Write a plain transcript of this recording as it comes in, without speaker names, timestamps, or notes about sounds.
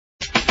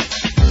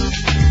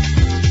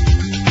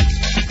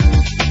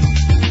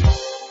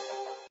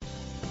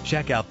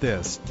Check out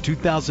this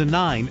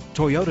 2009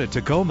 Toyota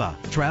Tacoma.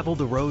 Travel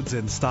the roads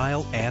in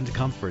style and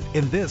comfort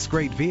in this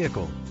great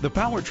vehicle. The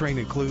powertrain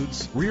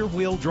includes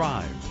rear-wheel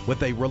drive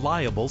with a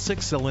reliable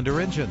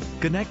 6-cylinder engine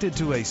connected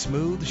to a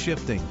smooth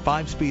shifting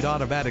 5-speed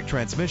automatic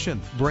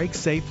transmission. Brake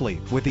safely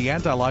with the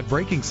anti-lock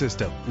braking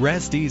system.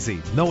 Rest easy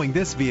knowing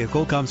this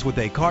vehicle comes with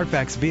a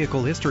Carfax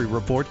Vehicle History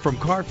Report from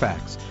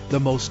Carfax, the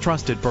most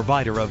trusted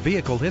provider of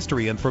vehicle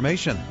history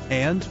information.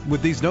 And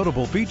with these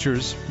notable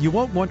features, you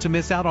won't want to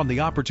miss out on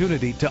the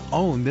opportunity to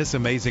own this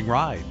amazing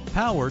ride.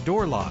 Power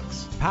door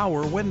locks,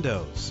 power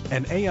windows,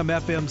 an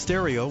AM/FM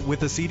stereo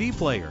with a CD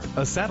player,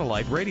 a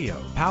satellite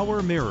radio,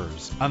 power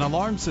mirrors, an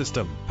alarm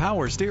system,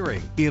 power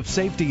steering. If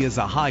safety is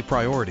a high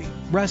priority,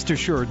 rest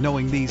assured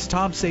knowing these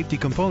top safety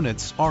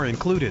components are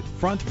included: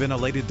 front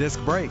ventilated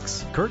disc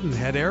brakes, curtain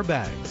head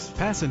airbags,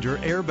 passenger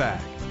airbag,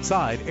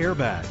 side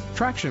airbag,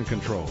 traction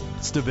control,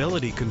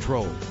 stability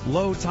control,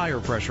 low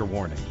tire pressure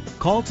warning.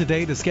 Call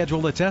today to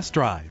schedule a test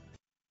drive.